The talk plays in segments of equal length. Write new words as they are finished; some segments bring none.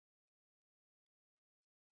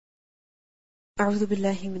أعوذ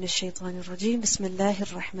بالله من الشيطان الرجيم بسم الله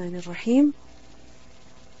الرحمن الرحيم.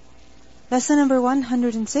 Lesson number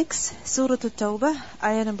 106, Surah At-Taubah,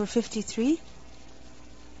 ayah number 53.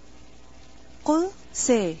 قل,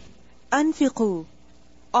 say, أنفقوا,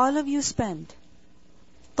 all of you spend,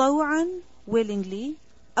 طوعا, willingly,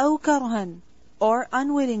 أو كرها, or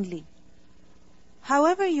unwillingly.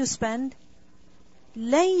 However you spend,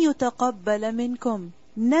 لن يتقبل منكم,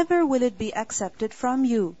 never will it be accepted from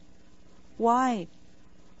you. Why?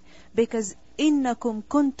 Because إنكم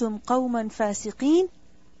كنتم قوما فاسقين,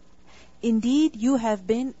 indeed you have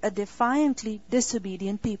been a defiantly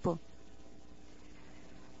disobedient people.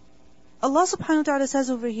 Allah subhanahu wa ta'ala says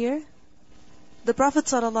over here, the Prophet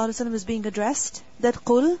sallallahu alaihi wasallam is being addressed, that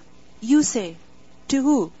قل, you say, to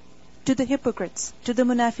who? To the hypocrites, to the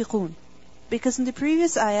munafiqun. Because in the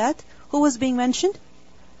previous ayat, who was being mentioned?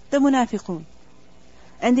 The munafiqun.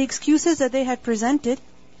 And the excuses that they had presented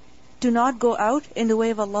to not go out in the way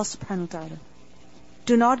of Allah subhanahu wa ta'ala.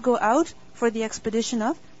 Do not go out for the expedition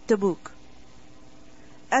of Tabuk.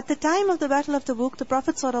 At the time of the Battle of Tabuk, the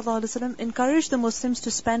Prophet ﷺ encouraged the Muslims to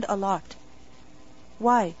spend a lot.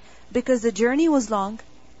 Why? Because the journey was long,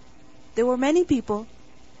 there were many people,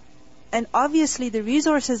 and obviously the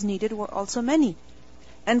resources needed were also many.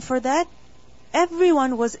 And for that,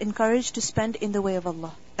 everyone was encouraged to spend in the way of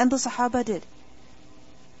Allah. And the Sahaba did.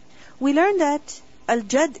 We learned that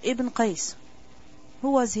Al-Jadd ibn Qais,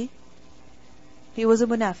 who was he? He was a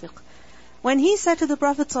munafiq. When he said to the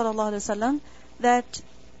Prophet ﷺ that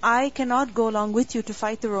I cannot go along with you to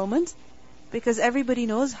fight the Romans, because everybody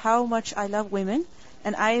knows how much I love women,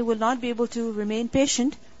 and I will not be able to remain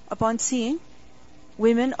patient upon seeing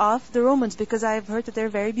women of the Romans, because I have heard that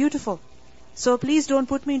they're very beautiful. So please don't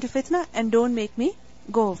put me into fitna and don't make me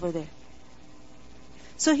go over there.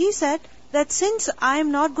 So he said that since I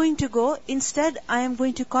am not going to go, instead I am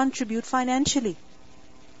going to contribute financially.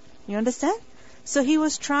 You understand? So he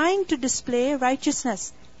was trying to display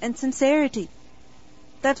righteousness and sincerity.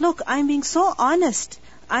 That look, I'm being so honest,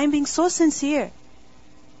 I'm being so sincere.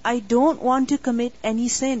 I don't want to commit any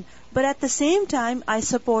sin, but at the same time I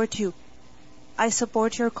support you. I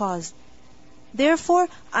support your cause. Therefore,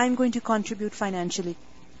 I'm going to contribute financially.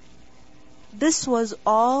 This was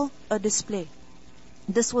all a display.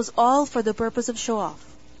 This was all for the purpose of show off.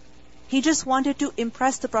 He just wanted to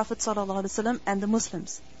impress the Prophet ﷺ and the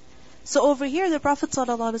Muslims. So over here the Prophet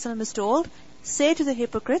ﷺ is told, say to the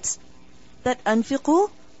hypocrites that anfiqu,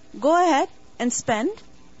 go ahead and spend,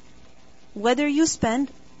 whether you spend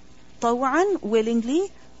طوعا,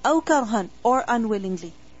 willingly, أو كرها, or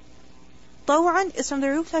unwillingly. طوعا is from the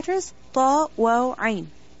root letters ta, waw, ain,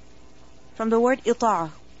 from the word ita'a.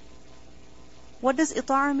 What does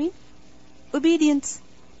ita'a mean? Obedience.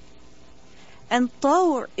 And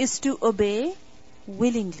taw' is to obey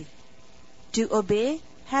willingly, to obey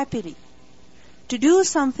happily, to do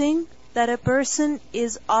something that a person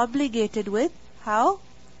is obligated with. How?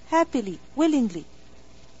 Happily, willingly,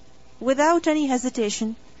 without any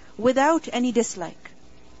hesitation, without any dislike.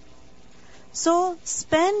 So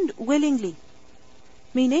spend willingly,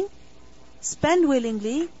 meaning spend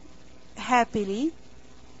willingly, happily,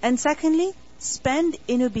 and secondly, spend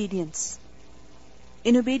in obedience.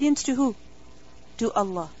 In obedience to who? To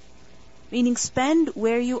Allah. Meaning spend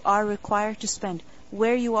where you are required to spend,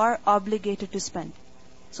 where you are obligated to spend.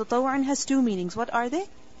 So taw'an has two meanings. What are they?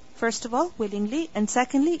 First of all, willingly, and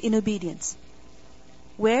secondly, in obedience,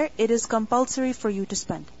 where it is compulsory for you to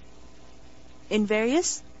spend. In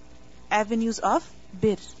various avenues of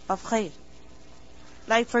bir, of khair.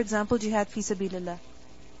 Like for example, jihad fi sabilillah.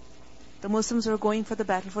 The Muslims were going for the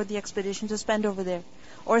battle, for the expedition, to spend over there.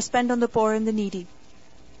 Or spend on the poor and the needy.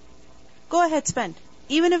 Go ahead, spend.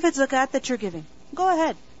 Even if it's zakat that you're giving. Go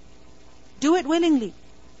ahead. Do it willingly.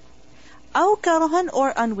 أو كرها,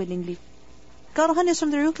 or unwillingly. Karhan is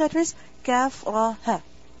from the root letters kaf, ra, ha.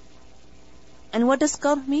 And what does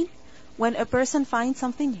karh mean? When a person finds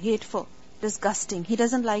something hateful, disgusting, he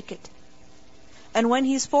doesn't like it. And when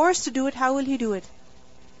he's forced to do it, how will he do it?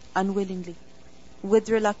 Unwillingly, with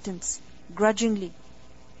reluctance, grudgingly,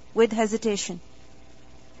 with hesitation.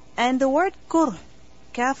 And the word kurh,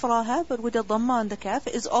 kaf, ra, ha, but with a dhamma on the kaf,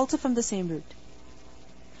 is also from the same root.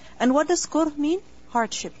 And what does kurh mean?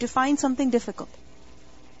 Hardship, to find something difficult.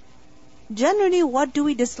 Generally, what do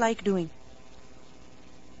we dislike doing?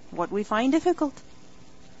 What we find difficult.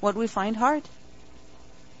 What we find hard.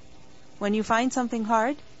 When you find something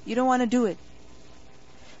hard, you don't want to do it.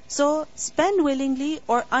 So, spend willingly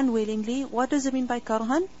or unwillingly. What does it mean by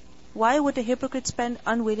karhan? Why would a hypocrite spend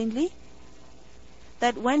unwillingly?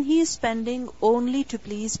 That when he is spending only to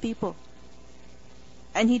please people,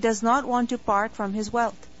 and he does not want to part from his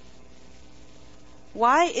wealth.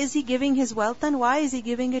 Why is he giving his wealth and why is he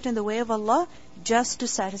giving it in the way of Allah? Just to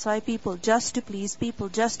satisfy people, just to please people,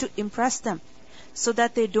 just to impress them, so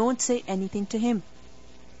that they don't say anything to him.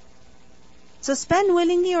 So spend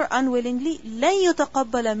willingly or unwillingly, لَن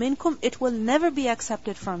يُتَقَبَّلَ مِنْكُمْ, it will never be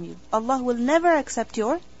accepted from you. Allah will never accept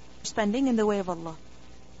your spending in the way of Allah.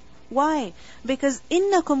 Why? Because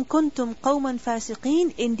إِنَّكُمْ كُنْتُمْ قَوْمًا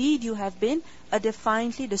فَاسِقِينَ, indeed you have been a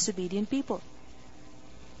defiantly disobedient people.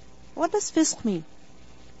 What does fisq mean?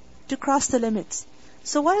 To cross the limits.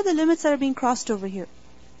 So what are the limits that are being crossed over here?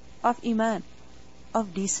 Of iman,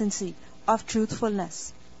 of decency, of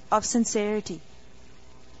truthfulness, of sincerity.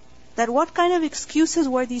 That what kind of excuses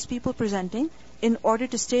were these people presenting in order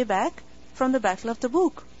to stay back from the Battle of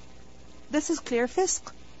Tabuk? This is clear fisq.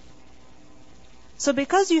 So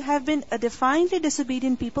because you have been a defiantly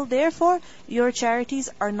disobedient people, therefore your charities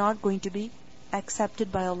are not going to be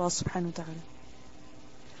accepted by Allah subhanahu wa ta'ala.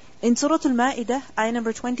 In Surah Al-Ma'idah, ayah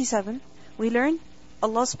number 27, we learn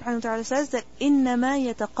Allah subhanahu wa ta'ala says that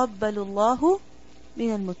إِنَّمَا يَتَقَبَّلُ اللَّهُ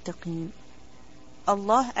مِنَ الْمُتَّقِينَ.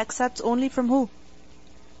 Allah accepts only from who?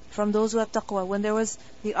 From those who have taqwa. When there was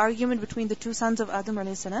the argument between the two sons of Adam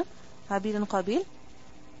alayhi salam, Habil and Qabil,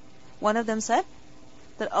 one of them said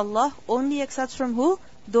that Allah only accepts from who?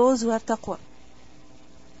 Those who have taqwa.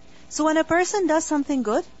 So when a person does something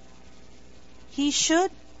good, he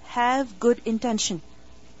should have good intention.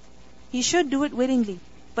 He should do it willingly.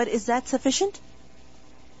 But is that sufficient?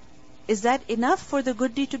 Is that enough for the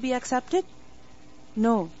good deed to be accepted?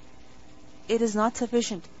 No. It is not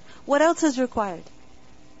sufficient. What else is required?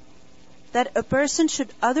 That a person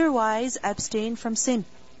should otherwise abstain from sin.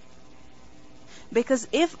 Because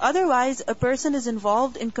if otherwise a person is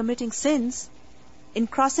involved in committing sins, in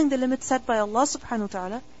crossing the limits set by Allah subhanahu wa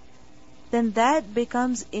ta'ala, then that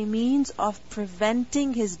becomes a means of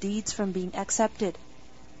preventing his deeds from being accepted.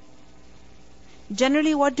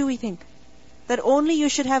 Generally, what do we think? That only you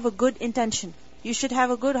should have a good intention. You should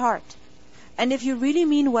have a good heart. And if you really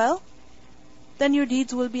mean well, then your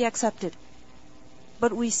deeds will be accepted.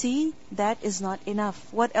 But we see that is not enough.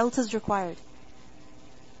 What else is required?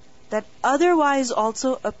 That otherwise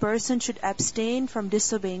also a person should abstain from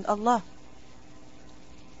disobeying Allah.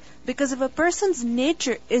 Because if a person's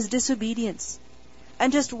nature is disobedience,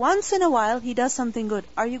 and just once in a while he does something good,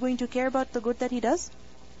 are you going to care about the good that he does?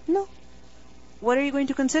 No. What are you going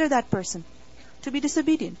to consider that person? To be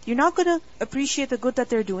disobedient. You're not going to appreciate the good that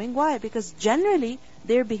they're doing. Why? Because generally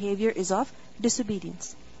their behavior is of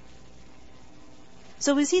disobedience.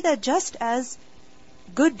 So we see that just as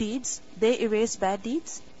good deeds, they erase bad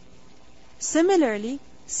deeds. Similarly,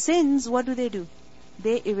 sins, what do?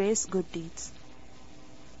 They erase good deeds.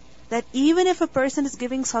 That even if a person is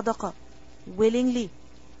giving sadaqah willingly,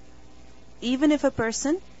 even if a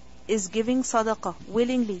person is giving sadaqah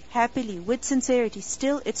willingly, happily, with sincerity,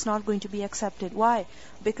 still it's not going to be accepted. Why?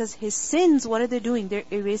 Because his sins, what are they doing? They're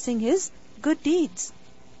erasing his good deeds.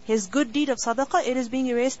 His good deed of sadaqah, it is being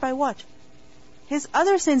erased by what? His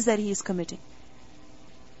other sins that he is committing.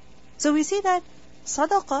 So we see that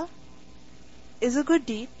sadaqah is a good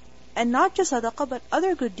deed, and not just sadaqah, but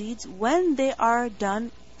other good deeds, when they are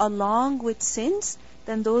done along with sins,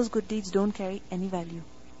 then those good deeds don't carry any value.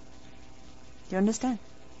 Do you understand?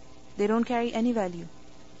 They don't carry any value.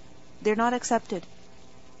 They're not accepted.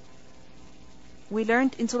 We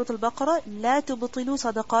learned in Surah Al-Baqarah, لا تبطلوا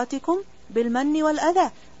صدقاتكم بالمن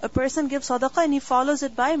والأذى. A person gives sadaqah and he follows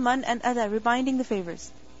it by man and adha, reminding the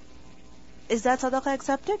favors. Is that sadaqah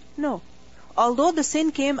accepted? No. Although the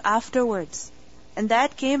sin came afterwards, and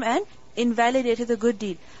that came and invalidated the good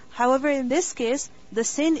deed. However, in this case, the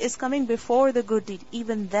sin is coming before the good deed.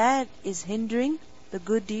 Even that is hindering the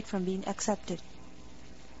good deed from being accepted.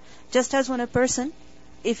 Just as when a person,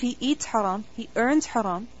 if he eats haram, he earns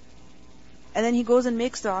haram, and then he goes and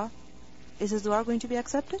makes dua, is his dua going to be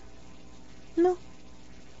accepted? No.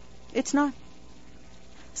 It's not.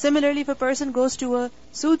 Similarly, if a person goes to a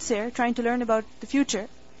soothsayer trying to learn about the future,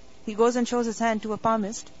 he goes and shows his hand to a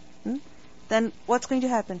palmist, then what's going to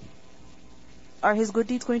happen? Are his good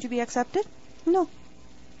deeds going to be accepted? No.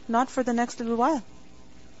 Not for the next little while.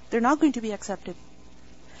 They're not going to be accepted.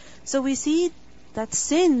 So we see that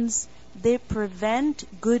sins, they prevent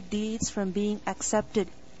good deeds from being accepted,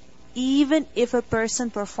 even if a person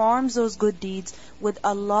performs those good deeds with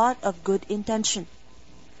a lot of good intention.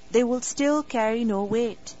 They will still carry no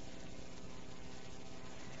weight.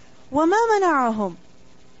 وَمَا مَنَعَهُمْ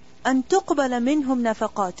أَن تُقْبَلَ مِنْهُمْ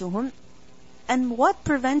نَفَقَاتُهُمْ. And what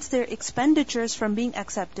prevents their expenditures from being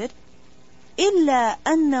accepted? إِلَّا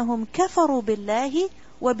أَنَّهُمْ كَفَرُوا بِاللَّهِ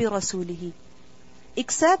وَبِرَسُولِهِ.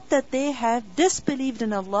 Except that they have disbelieved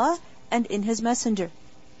in Allah and in His Messenger.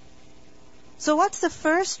 So what's the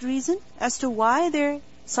first reason as to why their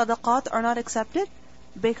sadaqat are not accepted?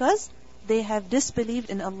 Because they have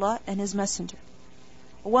disbelieved in Allah and His Messenger.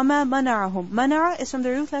 وَمَا مَنَعَهُمْ. Mana' is from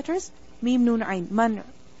the root letters Mim Nun Ain. Man'.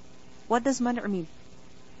 What does man' mean?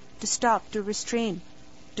 To stop, to restrain,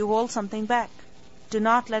 to hold something back, to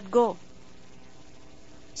not let go.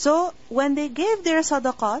 So when they gave their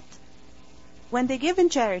sadaqat, when they give in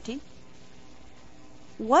charity,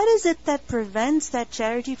 what is it that prevents that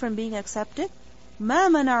charity from being accepted? مَا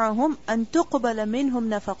مَنَعَهُمْ أَن تُقْبَلَ مِنْهُمْ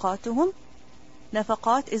نَفَقَاتُهُمْ.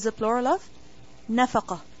 Nafaqat is the plural of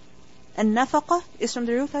nafaqa. And nafaqa is from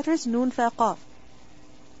the root letters Nun Fa Qaf.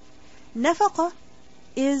 Nafaqa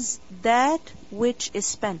is that which is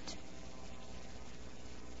spent.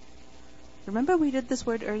 Remember we did this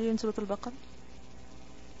word earlier in Surah Al-Baqarah?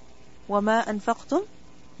 وَمَا أَنفَقْتُمْ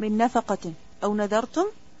مِن نَفَقَةٍ أَوْ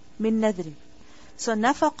نَذَرْتُمْ مِن نَذْرٍ. So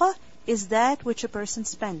nafaqa is that which a person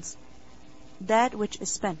spends. That which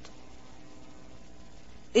is spent.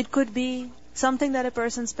 It could be something that a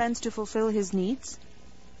person spends to fulfill his needs.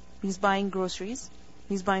 He's buying groceries.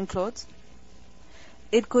 He's buying clothes.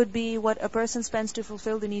 It could be what a person spends to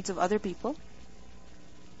fulfill the needs of other people.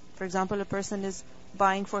 For example, a person is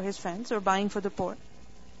buying for his friends or buying for the poor.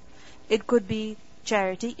 It could be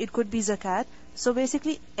charity. It could be zakat. So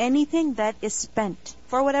basically anything that is spent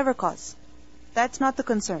for whatever cause. That's not the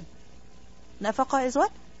concern. Nafaqa is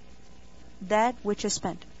what? That which is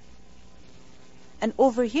spent. And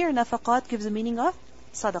over here, nafaqat gives the meaning of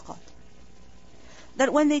sadaqat.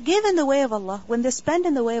 That when they give in the way of Allah, when they spend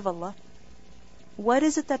in the way of Allah, what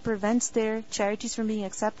is it that prevents their charities from being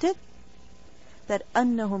accepted? That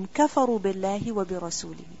أَنَّهُمْ كَفَرُوا بِاللَّهِ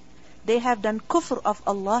وَبِرَسُولِهِ. They have done kufr of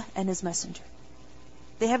Allah and His Messenger.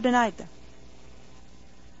 They have denied them.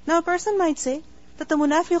 Now a person might say that the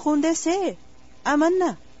munafiqun, they say,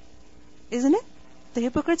 amanna. Isn't it? The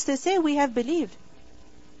hypocrites, they say, we have believed.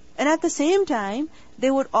 And at the same time, they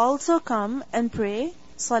would also come and pray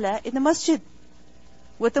salah in the masjid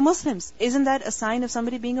with the Muslims. Isn't that a sign of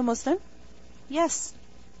somebody being a Muslim? Yes.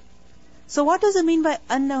 So what does it mean by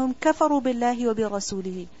أَنَّهُمْ كَفَرُوا بِاللَّهِ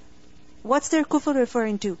وَبِرَسُولِهِ? What's their kufr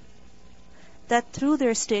referring to? That through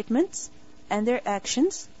their statements and their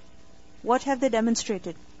actions, what have they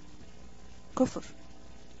demonstrated? Kufr.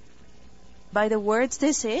 By the words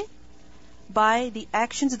they say, by the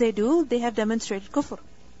actions they do, they have demonstrated kufr.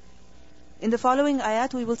 In the following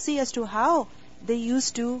ayat, we will see as to how they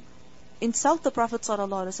used to insult the Prophet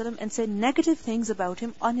ﷺ and say negative things about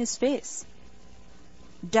him on his face.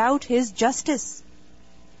 Doubt his justice.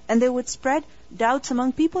 And they would spread doubts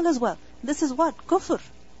among people as well. This is what? Kufr.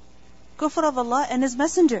 Kufr of Allah and His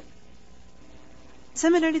Messenger.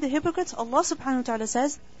 Similarly, the hypocrites, Allah subhanahu wa ta'ala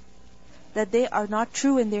says that they are not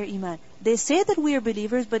true in their iman. They say that we are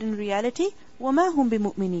believers, but in reality, وَمَا هُمْ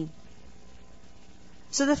بِمُؤْمِنِينَ.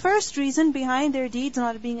 So the first reason behind their deeds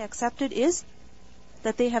not being accepted is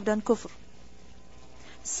that they have done kufr.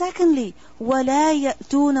 Secondly, وَلَا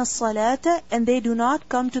يَأْتُونَ الصَّلَاةَ. And they do not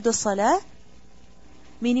come to the salah,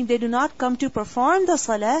 meaning they do not come to perform the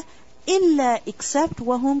salah, إِلَّا except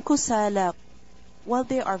وَهُمْ كُسَالَى. While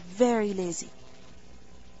they are very lazy.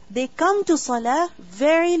 They come to salah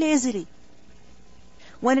very lazily.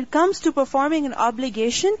 When it comes to performing an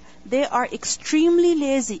obligation, they are extremely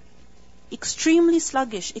lazy, extremely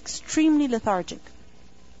sluggish, extremely lethargic.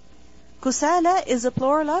 Kusala is a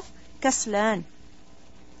plural of kaslan.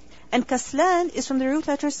 And kaslan is from the root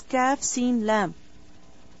letters kaf, sin, lam.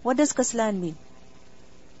 What does kaslan mean?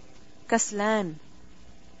 Kaslan.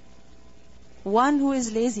 One who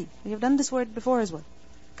is lazy. We have done this word before as well.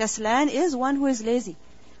 Kaslan is one who is lazy.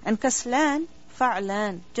 And kaslan,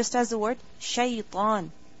 fa'lan, just as the word shaytan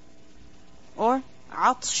or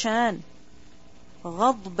atshan,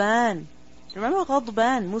 ghadban. Remember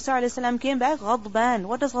ghadban? Musa alayhi salam came back, ghadban.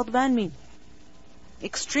 What does ghadban mean?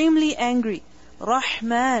 Extremely angry.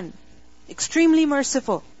 Rahman, extremely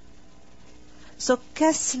merciful. So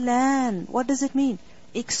kaslan, what does it mean?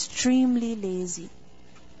 Extremely lazy.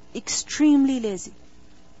 Extremely lazy.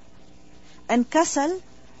 And kasal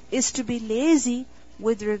is to be lazy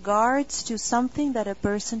with regards to something that a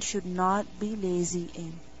person should not be lazy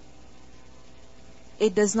in.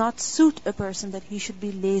 It does not suit a person that he should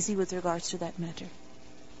be lazy with regards to that matter.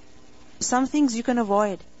 Some things you can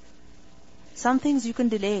avoid. Some things you can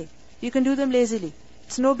delay. You can do them lazily.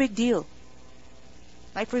 It's no big deal.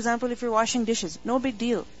 Like for example, if you're washing dishes, no big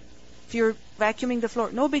deal. If you're vacuuming the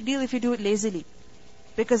floor, no big deal if you do it lazily.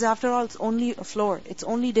 Because after all, it's only a floor. It's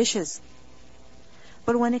only dishes.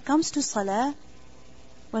 But when it comes to salah,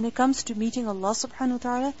 when it comes to meeting Allah subhanahu wa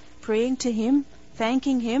ta'ala, praying to Him,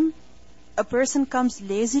 thanking Him, a person comes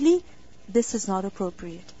lazily, this is not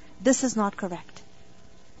appropriate. This is not correct.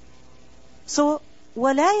 So,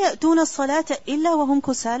 وَلَا يَأْتُونَ الصَّلَاةَ إِلَّا وَهُمْ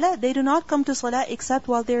كُسَالَى. They do not come to salah except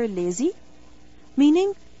while they are lazy.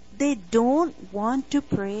 Meaning, they don't want to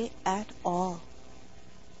pray at all.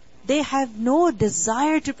 They have no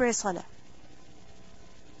desire to pray salah.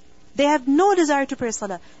 They have no desire to pray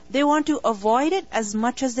salah. They want to avoid it as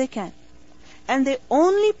much as they can. And they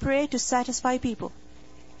only pray to satisfy people.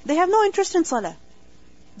 They have no interest in salah.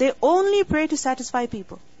 They only pray to satisfy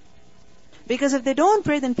people. Because if they don't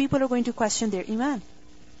pray, then people are going to question their iman.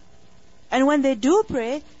 And when they do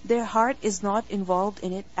pray, their heart is not involved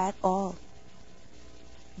in it at all.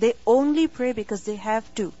 They only pray because they have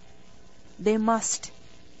to. They must.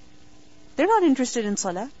 They're not interested in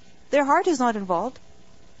salah. Their heart is not involved.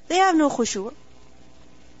 They have no khushu'.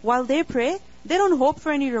 While they pray, they don't hope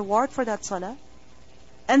for any reward for that salah.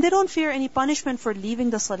 And they don't fear any punishment for leaving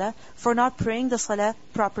the salah, for not praying the salah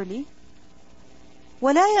properly.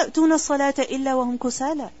 وَلَا يَأْتُونَ الصَّلَاةَ إِلَّا وَهُمْ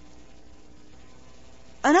كُسَالَى.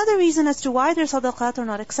 Another reason as to why their sadaqat are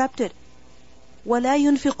not accepted. وَلَا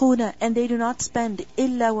يُنْفِقُونَ. And they do not spend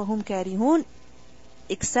إِلَّا وَهُمْ كَارِهُونَ.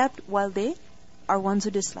 Except while they are ones who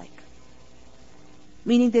dislike.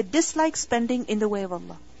 Meaning they dislike spending in the way of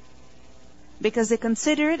Allah. Because they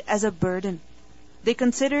consider it as a burden. They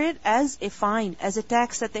consider it as a fine, as a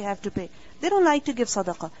tax that they have to pay. They don't like to give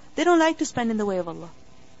sadaqah. They don't like to spend in the way of Allah.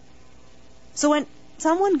 So when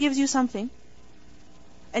someone gives you something,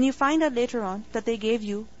 and you find out later on that they gave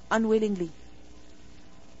you unwillingly,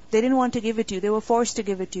 they didn't want to give it to you, they were forced to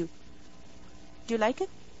give it to you, do you like it?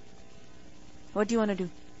 What do you want to do?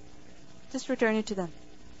 Just return it to them.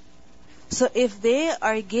 So if they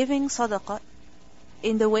are giving sadaqah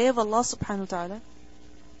in the way of Allah subhanahu wa ta'ala,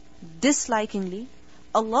 dislikingly,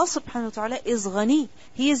 Allah subhanahu wa ta'ala is ghani.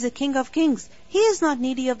 He is the King of Kings. He is not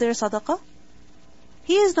needy of their sadaqah.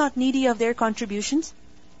 He is not needy of their contributions,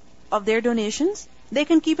 of their donations. They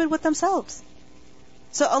can keep it with themselves.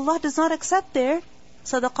 So Allah does not accept their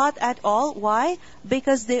sadaqat at all. Why?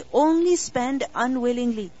 Because they only spend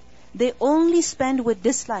unwillingly. They only spend with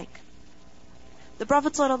dislike. The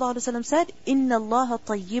Prophet ﷺ said, إِنَّ اللَّهَ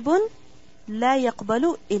طَيِّبٌ لَا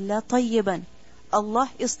يَقْبَلُ إِلَّا طَيِّبًا.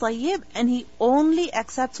 Allah is tayyib and He only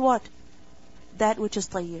accepts what? That which is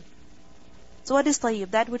tayyib. So what is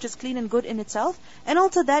tayyib? That which is clean and good in itself, and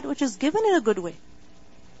also that which is given in a good way.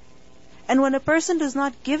 And when a person does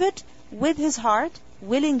not give it with his heart,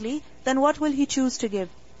 willingly, then what will he choose to give?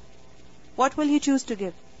 What will he choose to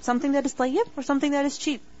give? Something that is tayyib or something that is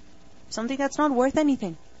cheap? Something that's not worth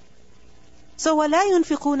anything. So وَلَا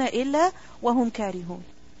يُنْفِقُونَ إِلَّا وَهُمْ كَارِهُونَ.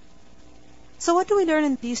 So what do we learn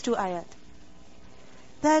in these two ayat?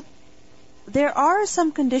 That there are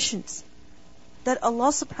some conditions that Allah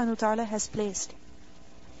subhanahu wa ta'ala has placed,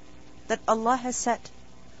 that Allah has set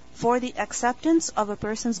for the acceptance of a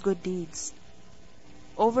person's good deeds.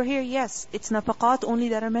 Over here, yes, it's nafaqat only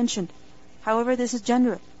that are mentioned. However, this is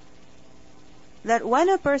general. That when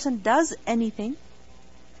a person does anything,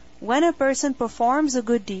 when a person performs a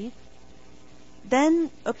good deed,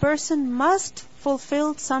 then a person must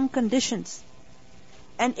fulfill some conditions.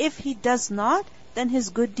 And if he does not, then his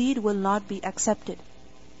good deed will not be accepted.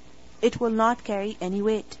 It will not carry any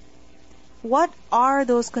weight. What are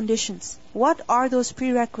those conditions? What are those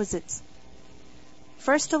prerequisites?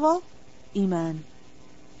 First of all, Iman.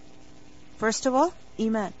 First of all,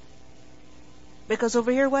 Iman. Because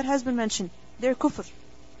over here what has been mentioned? They're kufr.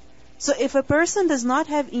 So if a person does not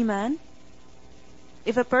have Iman,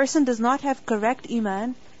 if a person does not have correct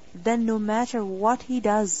Iman, then no matter what he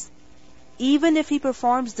does, even if he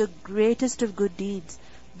performs the greatest of good deeds,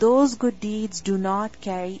 those good deeds do not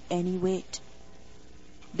carry any weight.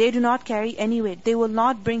 They do not carry any weight. They will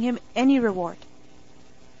not bring him any reward.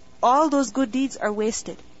 All those good deeds are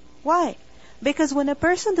wasted. Why? Because when a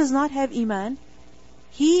person does not have Iman,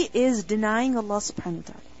 he is denying Allah subhanahu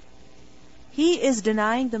wa ta'ala. He is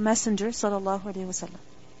denying the Messenger sallallahu alaihi wasallam.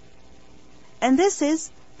 And this is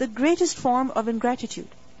the greatest form of ingratitude.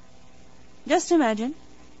 Just imagine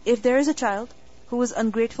if there is a child who is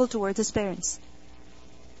ungrateful towards his parents.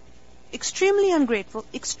 Extremely ungrateful,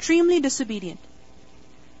 extremely disobedient.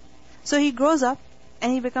 So he grows up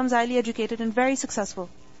and he becomes highly educated and very successful.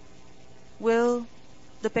 Will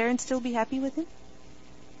the parents still be happy with him?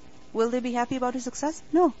 Will they be happy about his success?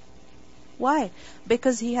 No. Why?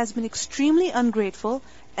 Because he has been extremely ungrateful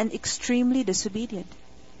and extremely disobedient.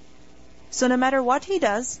 So no matter what he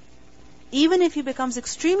does, even if he becomes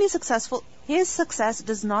extremely successful, his success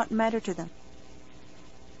does not matter to them.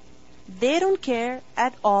 They don't care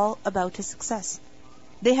at all about his success.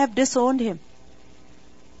 They have disowned him.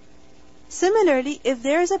 Similarly, if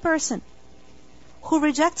there is a person who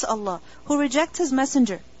rejects Allah, who rejects His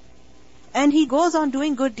Messenger, and he goes on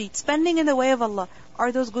doing good deeds, spending in the way of Allah,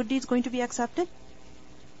 are those good deeds going to be accepted?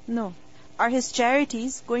 No. Are his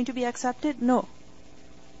charities going to be accepted? No.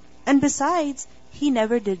 And besides, he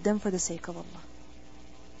never did them for the sake of Allah.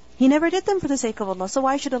 He never did them for the sake of Allah, so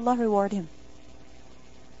why should Allah reward him?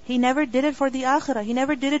 He never did it for the akhirah. He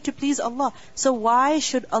never did it to please Allah. So why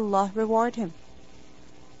should Allah reward him?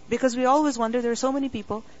 Because we always wonder, there are so many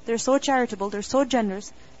people, they're so charitable, they're so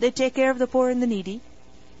generous, they take care of the poor and the needy.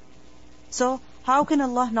 So how can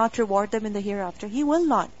Allah not reward them in the hereafter? He will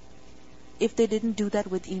not, if they didn't do that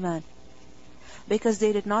with iman. Because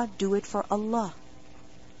they did not do it for Allah.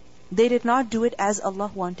 They did not do it as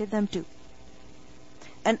Allah wanted them to.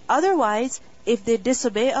 And otherwise, if they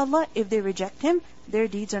disobey Allah, if they reject Him, their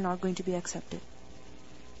deeds are not going to be accepted.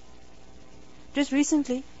 Just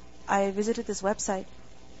recently, I visited this website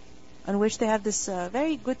on which they have this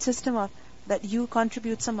very good system of that you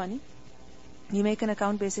contribute some money. You make an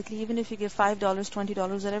account basically, even if you give $5,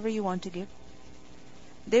 $20, whatever you want to give.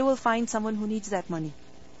 They will find someone who needs that money.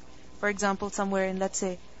 For example, somewhere in, let's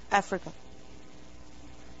say, Africa.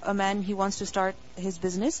 A man, he wants to start his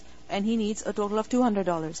business and he needs a total of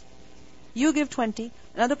 $200. You give 20,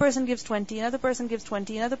 another person gives 20, another person gives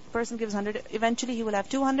 20, another person gives 100. Eventually he will have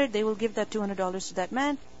 200. They will give that $200 to that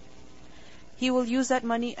man. He will use that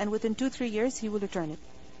money and within 2-3 years he will return it.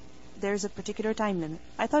 There is a particular time limit.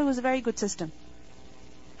 I thought it was a very good system.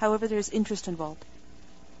 However, there is interest involved.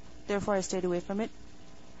 Therefore, I stayed away from it.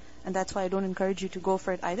 And that's why I don't encourage you to go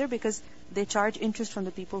for it either, because they charge interest from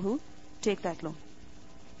the people who take that loan.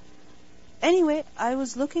 Anyway, I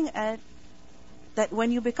was looking at that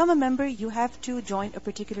when you become a member, you have to join a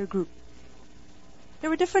particular group. There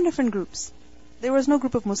were different groups. There was no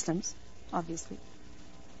group of Muslims, obviously.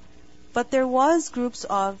 But there was groups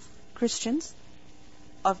of Christians,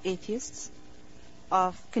 of atheists,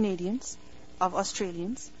 of Canadians, of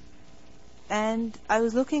Australians. And I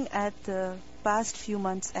was looking at the past few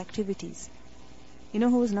months' activities. You know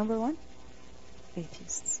who was number one?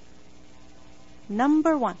 Atheists.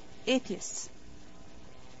 Number one, atheists.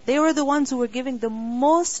 They were the ones who were giving the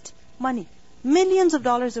most money. Millions of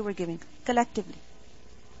dollars they were giving, collectively.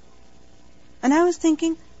 And I was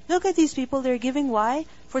thinking, look at these people, they're giving why?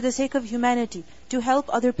 For the sake of humanity, to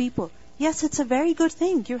help other people. Yes, it's a very good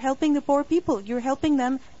thing. You're helping the poor people. You're helping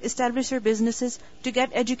them establish their businesses, to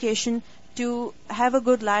get education, to have a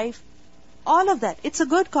good life. All of that. It's a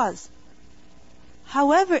good cause.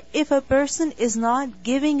 However, if a person is not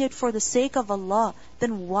giving it for the sake of Allah,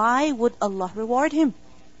 then why would Allah reward him?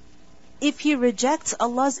 If he rejects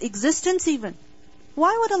Allah's existence even,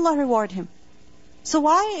 why would Allah reward him? So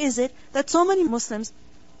why is it that so many Muslims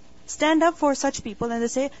stand up for such people and they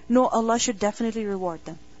say, no, Allah should definitely reward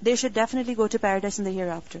them. They should definitely go to paradise in the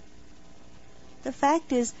hereafter. The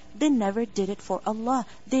fact is, they never did it for Allah.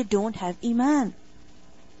 They don't have iman.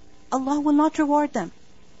 Allah will not reward them.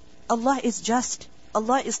 Allah is just.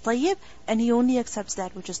 Allah is tayyib, and He only accepts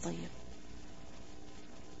that which is tayyib.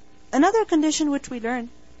 Another condition which we learn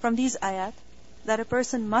from these ayat, that a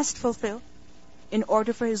person must fulfill in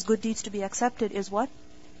order for his good deeds to be accepted, is what?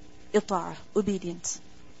 Ita'ah, obedience.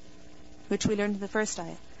 Which we learned in the first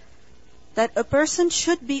ayah. That a person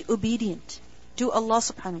should be obedient to Allah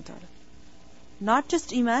subhanahu wa ta'ala. Not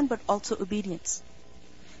just iman, but also obedience.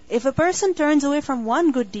 If a person turns away from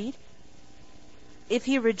one good deed, if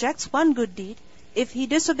he rejects one good deed, if he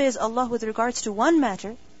disobeys Allah with regards to one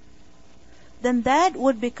matter, then that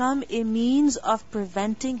would become a means of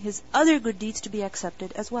preventing his other good deeds to be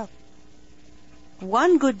accepted as well.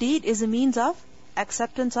 One good deed is a means of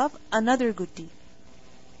acceptance of another good deed.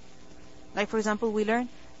 Like for example, we learn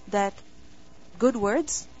that good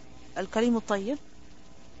words, al-kalimu tayyib,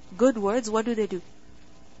 good words, what do?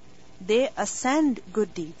 They ascend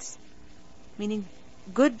good deeds. Meaning,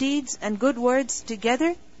 good deeds and good words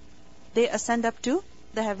together, they ascend up to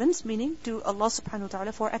the heavens, meaning to Allah subhanahu wa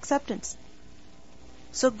ta'ala for acceptance.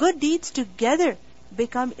 So good deeds together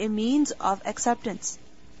become a means of acceptance.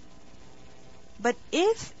 But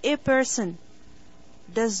if a person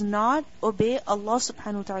does not obey Allah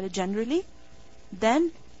subhanahu wa ta'ala generally,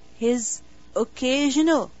 then his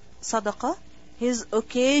occasional sadaqah, his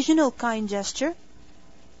occasional kind gesture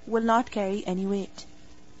will not carry any weight.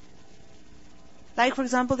 Like for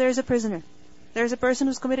example, there is a prisoner. There is a person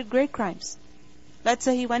who's committed great crimes. Let's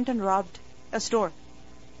say he went and robbed a store.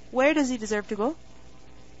 Where does he deserve to go?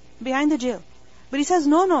 Behind the jail. But he says,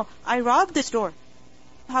 no, I robbed the store.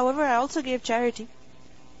 However, I also gave charity.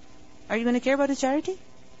 Are you going to care about his charity?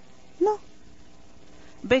 No.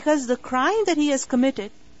 Because the crime that he has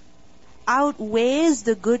committed outweighs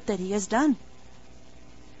the good that he has done.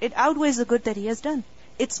 It outweighs the good that he has done.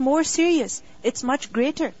 It's more serious. It's much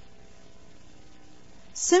greater.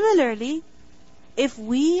 Similarly, if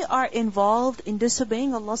we are involved in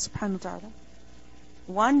disobeying Allah subhanahu wa ta'ala,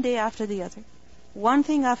 one day after the other, one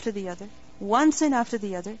thing after the other, one sin after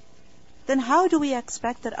the other, then how do we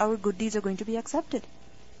expect that our good deeds are going to be accepted?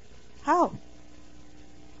 How?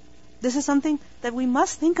 This is something that we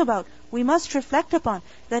must think about. We must reflect upon.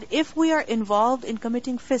 That if we are involved in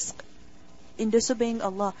committing fisq, in disobeying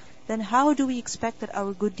Allah, then how do we expect that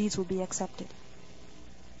our good deeds will be accepted?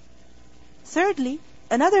 Thirdly,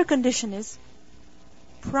 another condition is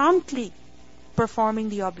promptly performing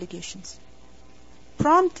the obligations.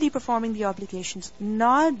 Promptly performing the obligations,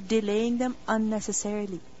 not delaying them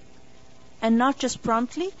unnecessarily. And not just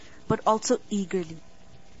promptly, but also eagerly.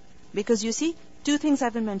 Because you see, two things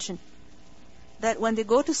have been mentioned. That when they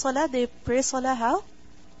go to salah, they pray salah how?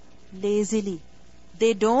 Lazily.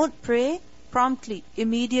 They don't pray promptly,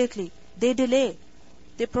 immediately. They delay.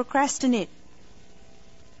 They procrastinate.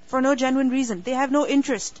 For no genuine reason. They have no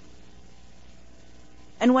interest.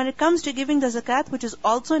 And when it comes to giving the zakat, which is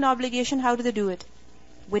also an obligation, how do they do it?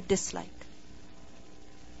 With dislike.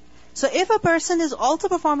 So if a person is also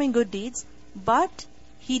performing good deeds, but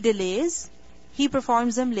he delays, he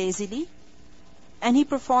performs them lazily, and he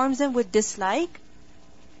performs them with dislike,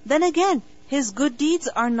 then again, his good deeds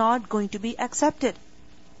are not going to be accepted.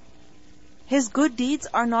 His good deeds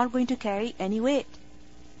are not going to carry any weight.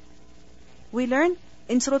 We learn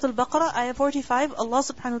in Surah Al-Baqarah, ayah 45, Allah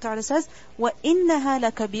subhanahu wa ta'ala says,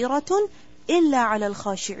 وَإِنَّهَا لَكَبِيرَةٌ إِلَّا عَلَى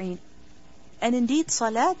الْخَاشِعِينَ. And indeed,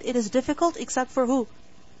 salat, it is difficult except for who?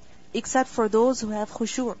 Except for those who have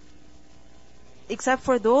khushu'. Except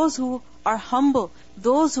for those who are humble,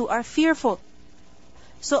 those who are fearful.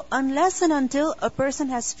 So unless and until a person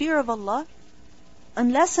has fear of Allah,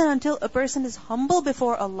 unless and until a person is humble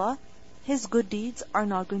before Allah, his good deeds are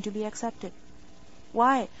not going to be accepted.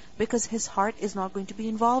 Why? Because his heart is not going to be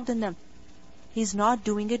involved in them. He's not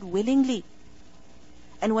doing it willingly.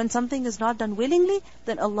 And when something is not done willingly,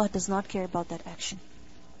 then Allah does not care about that action.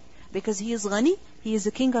 Because He is Ghani, He is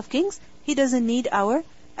the King of Kings, He doesn't need our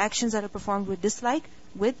actions that are performed with dislike,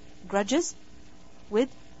 with grudges, with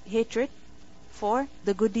hatred for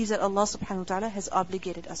the good deeds that Allah subhanahu wa ta'ala has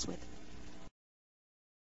obligated us with.